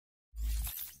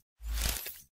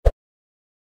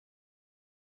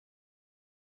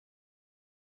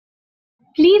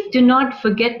Please do not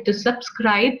forget to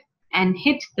subscribe and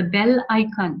hit the bell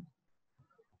icon.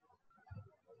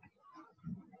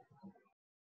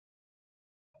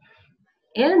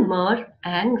 Elmer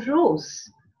and Rose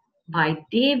by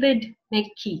David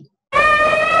McKee.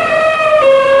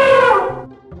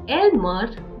 Elmer,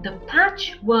 the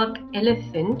patchwork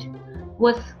elephant,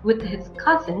 was with his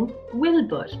cousin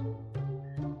Wilbur.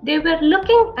 They were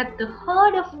looking at the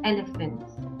herd of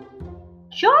elephants.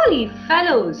 "Jolly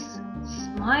fellows,"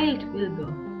 smiled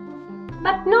Wilbur,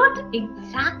 "but not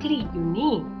exactly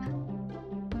unique."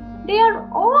 "They are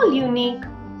all unique,"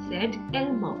 said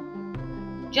Elmer,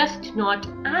 "just not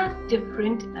as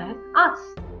different as us.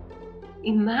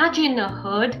 Imagine a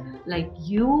herd like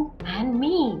you and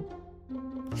me."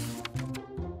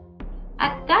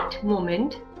 At that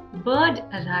moment, Bird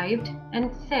arrived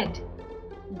and said,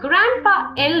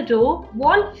 "Grandpa Eldo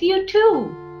wants you too."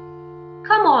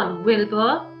 "Come on, Wilbur,"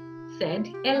 said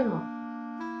Elmer.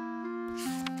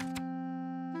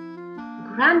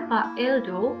 Grandpa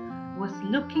Eldo was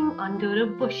looking under a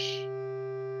bush.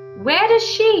 "Where is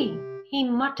she?" he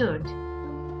muttered.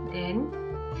 Then,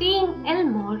 seeing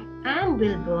Elmer and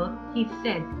Wilbur, he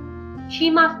said, "She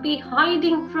must be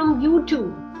hiding from you two."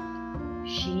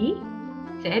 "She?"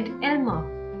 said Elmer.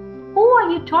 "Who are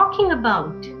you talking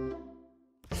about?"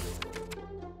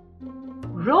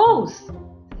 "Rose,"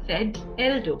 said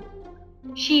Eldo.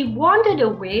 "She wandered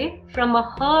away from a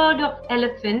herd of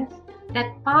elephants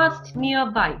that passed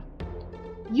nearby.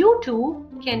 You two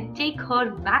can take her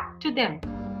back to them."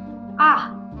 "Ah,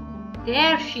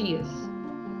 there she is.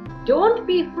 Don't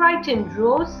be frightened,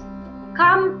 Rose.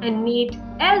 Come and meet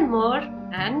Elmer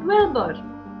and Wilbur."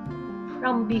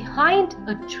 From behind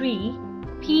a tree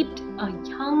peeped a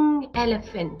young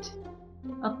elephant,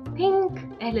 a pink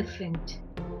elephant.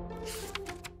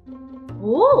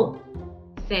 "Oh,"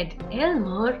 said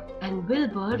Elmer and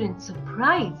Wilbur in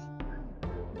surprise.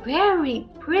 "Very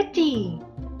pretty,"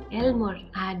 Elmer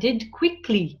added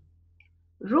quickly.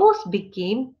 Rose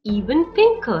became even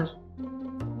pinker.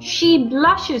 "She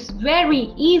blushes very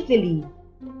easily,"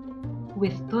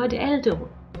 whispered Eldo.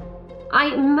 "I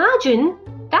imagine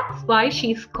that's why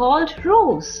she's called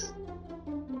Rose."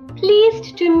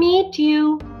 "Pleased to meet you,"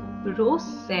 Rose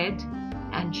said,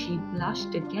 and she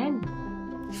blushed again.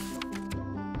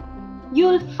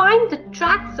 "You'll find the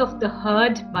tracks of the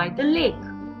herd by the lake.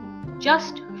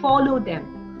 Just follow them,"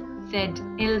 said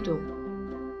Eldo.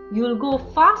 "You'll go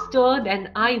faster than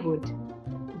I would.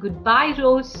 Goodbye,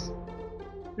 Rose."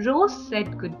 Rose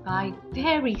said goodbye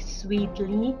very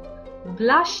sweetly,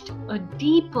 blushed a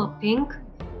deeper pink,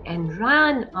 and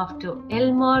ran after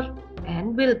Elmer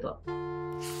and Wilbur.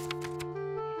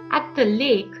 At the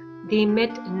lake, they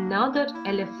met another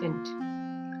elephant.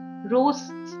 Rose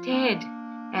stared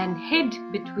and hid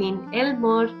between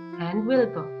Elmer and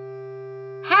Wilbur.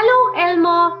 "Hello,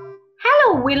 Elmer.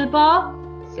 Hello, Wilbur,"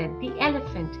 said the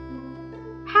elephant.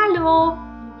 "Hello,"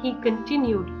 he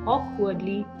continued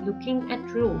awkwardly, looking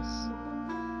at Rose.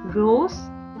 "Rose,"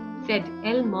 said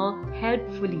Elmer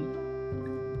helpfully.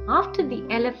 After the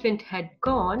elephant had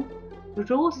gone,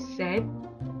 Rose said,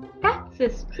 "That's a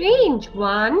strange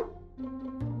one."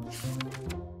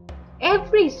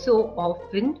 Every so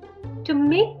often, to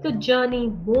make the journey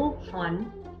more fun,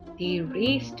 they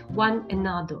raced one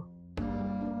another.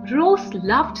 Rose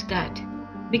loved that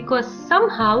because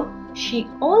somehow she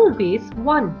always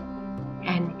won,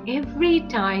 and every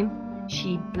time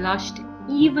she blushed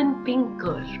even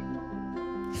pinker.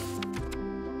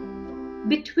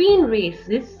 Between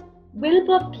races,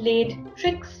 Wilbur played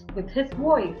tricks with his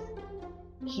voice.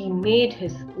 He made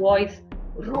his voice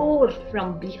roar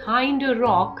from behind a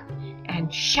rock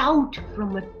and shout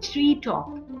from a treetop.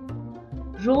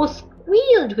 Rose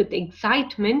squealed with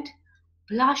excitement,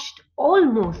 blushed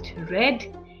almost red,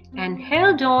 and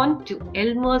held on to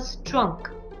Elmer's trunk.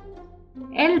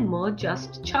 Elmer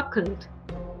just chuckled.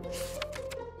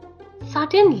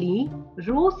 Suddenly,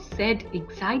 Rose said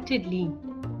excitedly,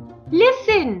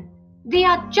 "Listen, they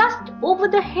are just over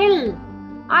the hill.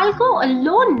 I'll go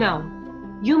alone now.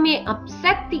 You may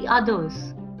upset the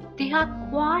others. They are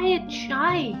quite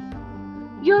shy.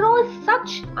 You're all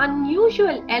such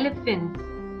unusual elephants,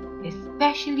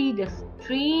 especially the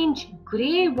strange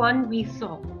grey one we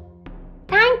saw.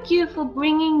 Thank you for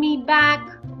bringing me back.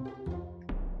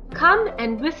 Come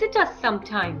and visit us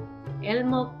sometime,"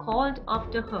 Elmer called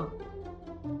after her.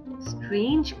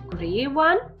 "Strange grey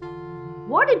one?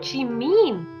 What did she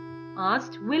mean?"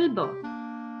 asked Wilbur.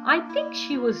 "I think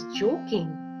she was joking,"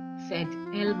 said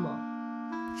Elmer.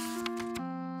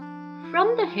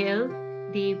 From the hill,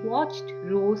 they watched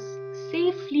Rose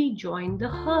safely join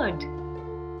the herd.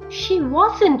 "She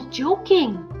wasn't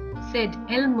joking," said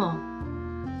Elmer.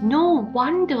 No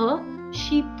wonder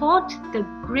she thought the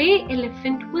grey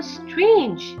elephant was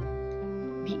strange.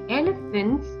 The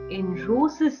elephants in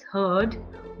Rose's herd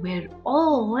were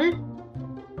all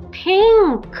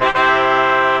pink.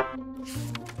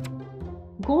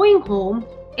 Going home,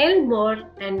 Elmer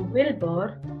and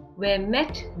Wilbur were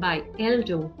met by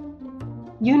Eldo.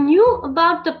 You knew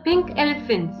about the pink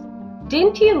elephants,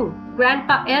 didn't you,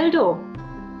 Grandpa Eldo?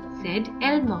 Said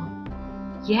Elmer.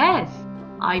 Yes,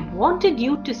 I wanted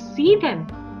you to see them,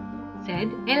 said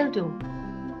Eldo.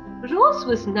 Rose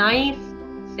was nice,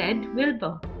 said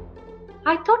Wilbur.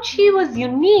 I thought she was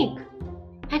unique,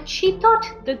 and she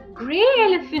thought the grey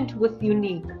elephant was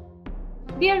unique.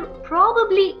 They're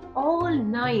probably all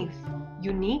nice,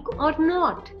 unique or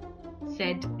not,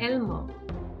 said Elmer.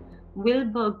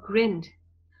 Wilbur grinned.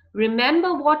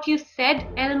 Remember what you said,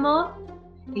 Elmer?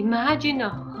 Imagine a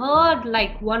herd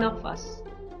like one of us.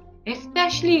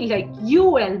 Especially like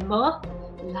you, Elmer,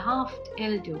 laughed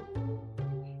Eldo.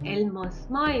 Elmer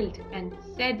smiled and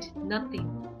said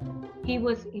nothing. He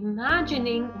was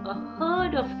imagining a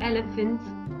herd of elephants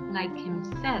like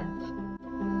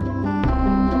himself.